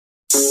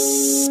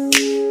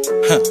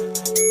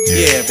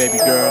Yeah, baby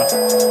girl,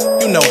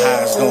 you know how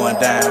it's going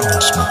down.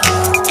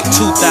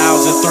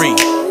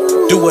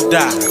 2003, do or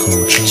die.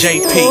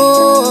 JP,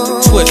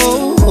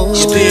 Twista.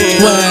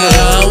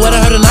 Well, what I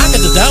heard a knock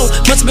at the door.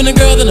 Must've been a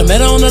girl that I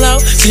met on the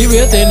low. She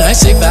real thin, nice,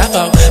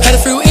 6'5'4". Had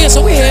a few in,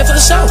 so we head for the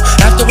show.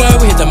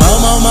 Afterward, we hit the mo.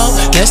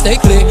 Next day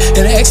click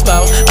in the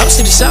Expo. I was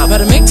to the shop,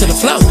 had a mink to the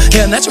flow.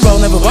 Yeah, natural,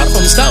 never bought it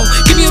from the store.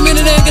 Give me a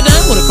minute and get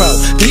down with a pro.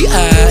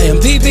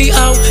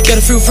 P.L.A.Y.E.R. Got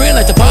a few friends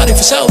like the party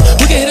for show.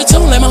 We can hit a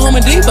tune like my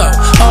homie Debo.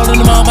 All in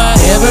the mall by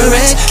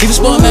Avirex. Even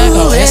Sport Mac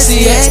on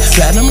S.E.X.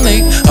 Platinum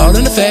link, all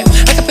in effect.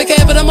 I can pick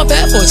a habit, I'm a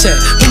bad for a check.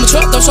 Put my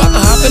truck up so I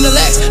can hop in the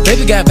Lex.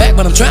 Baby got back,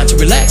 but I'm trying to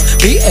relax.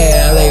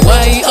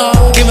 P.L.A.Y.E.R.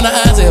 Giving her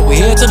eyes if we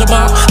head to the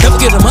bar.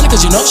 Never get the money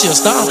cause you know she a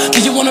star.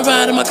 Do you wanna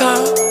ride in my car?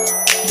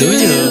 Do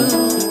you?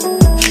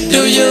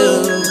 Do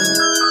you?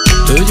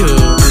 Do you?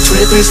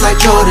 23's like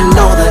Jordan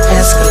on the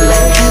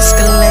Escalade.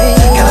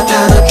 Got a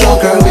pound of your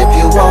girl if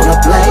you wanna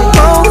play.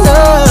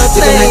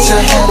 You can let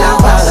your head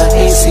out while the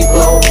AC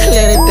blow.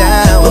 Let it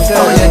down.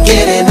 Before you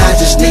get in, I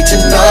just need to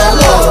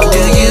know. Do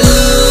you?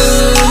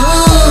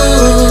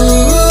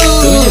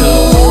 Do you?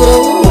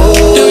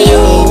 Do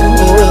you?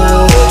 Do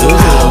you?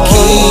 I'll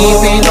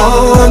keep it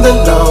on the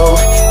low.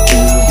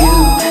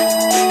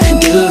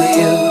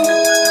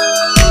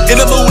 In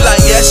the mood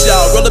like yes,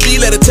 y'all. Roll a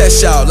B, let it test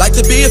y'all. Like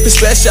the B if it's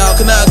stress y'all.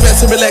 Can I aggress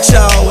and relax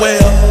y'all?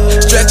 Well,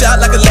 stretch out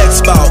like a leg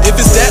ball. If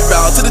it's that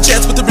route, to the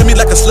chest with the rim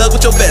like a slug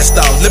with your vest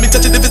off. Let me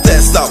touch it if it's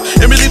that soft.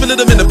 And relieving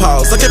it a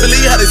menopause. I can't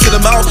believe how they sit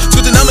them all.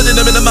 Switching numbers in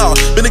them in the mall.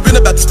 Been a grin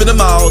about to spin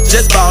them all.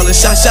 Just ballin',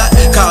 shot,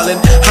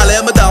 calling. Holla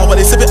at my dog while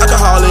they sippin'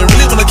 alcohol. And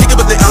really wanna kick it,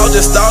 but they all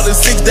just stallin'.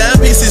 6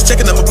 down pieces,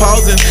 checking them and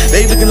pausing.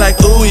 They looking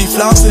like, ooh, he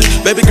flossin'.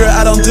 Baby girl,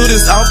 I don't do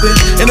this often.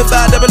 In the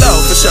 5 double O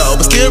for sure.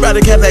 But still ride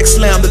a Cadillac,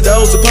 slam the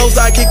door. Suppose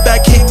I kick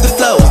back, kick the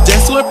flow.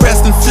 Just to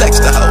impress and flex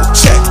the hoe.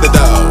 Check the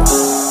dough.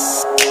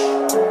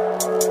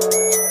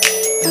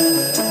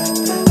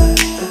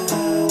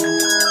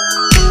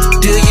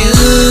 Do you?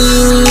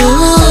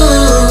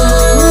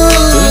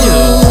 Do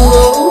you?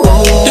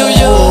 Do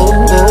you?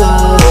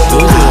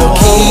 I'll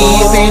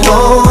keep it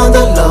on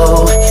the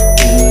low. Do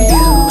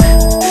you?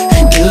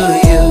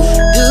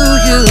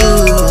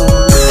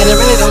 And it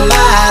really don't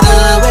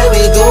matter where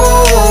we go.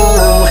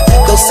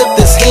 Go sip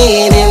this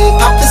hand and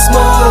pop the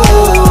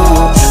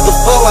smoke.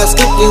 Before I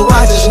scoop you,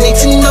 I just need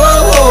to know.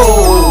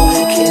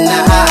 Can I?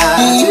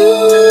 Do you?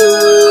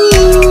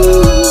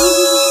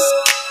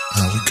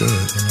 No, we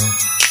good, you know.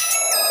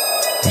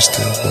 We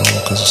still ball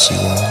cause of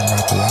C.E.X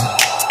and P.L.A.Y.E.R.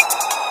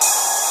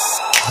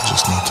 I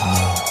just need to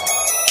know,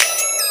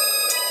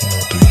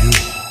 do you?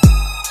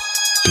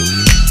 Do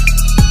you?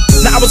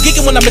 Now I was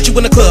geeking when I met you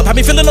in the club. Had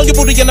me feeling on your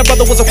booty and the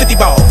brother was a 50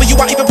 ball. For you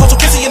I even posed so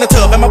kissy in the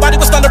tub. And my body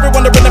was thundering,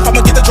 wondering if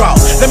I'ma get the draw.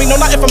 Let me know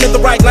now if I'm in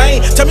the right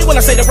lane. Tell me when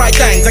I say the right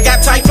things. I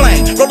got tight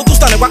flame. Rolling through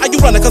stunning, why are you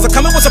running? Cause I'm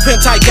coming with some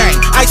pimp tight gang.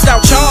 Iced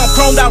out charm,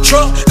 chromed out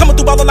truck. Coming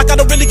through ballin' like I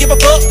don't really give a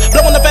fuck.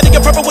 Blowing the fatty and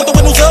purple with the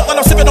windows up. While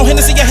I'm sipping on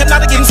Hennessy and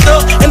hypnotic getting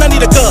stuck. And I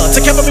need a gun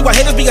to cover me while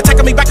haters be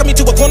attacking me. Backing me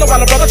to a corner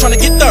while a brother trying to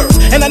get nerves.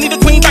 And I need a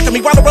queen backing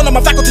me while I run on my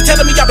faculty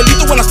telling me I believe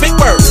lethal when I spit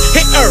words.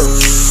 Hit earth.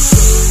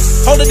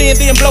 Hold it in,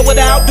 then blow it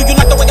out. Do you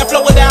like the way I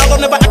flow it out? I'll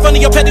never act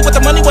funny or petty with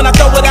the money when I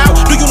throw it out.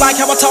 Do you like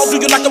how I talk? Do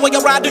you like the way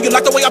I ride? Do you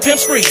like the way I pimp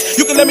streets?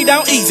 You can let me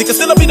down easy, can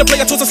still be the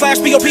player Twista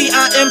 /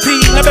 P.O.P.I.M.P.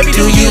 Now baby,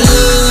 do you?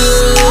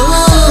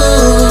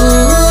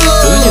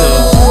 Do you?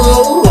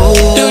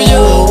 Do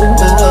you?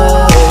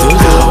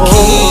 I'll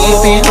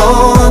keep it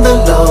on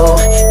the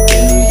low.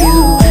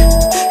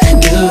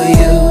 Do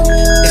you?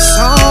 It's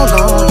all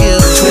on you.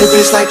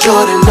 23's like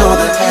Jordan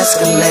on the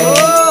Escalade.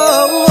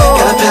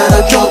 Got a pound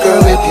of your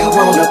girl if you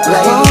wanna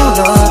play.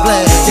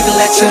 You can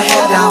let your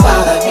head down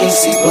while the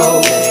AC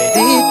blow.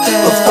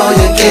 Before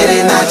you get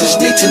in, I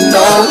just need to know.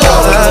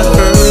 I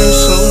heard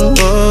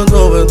someone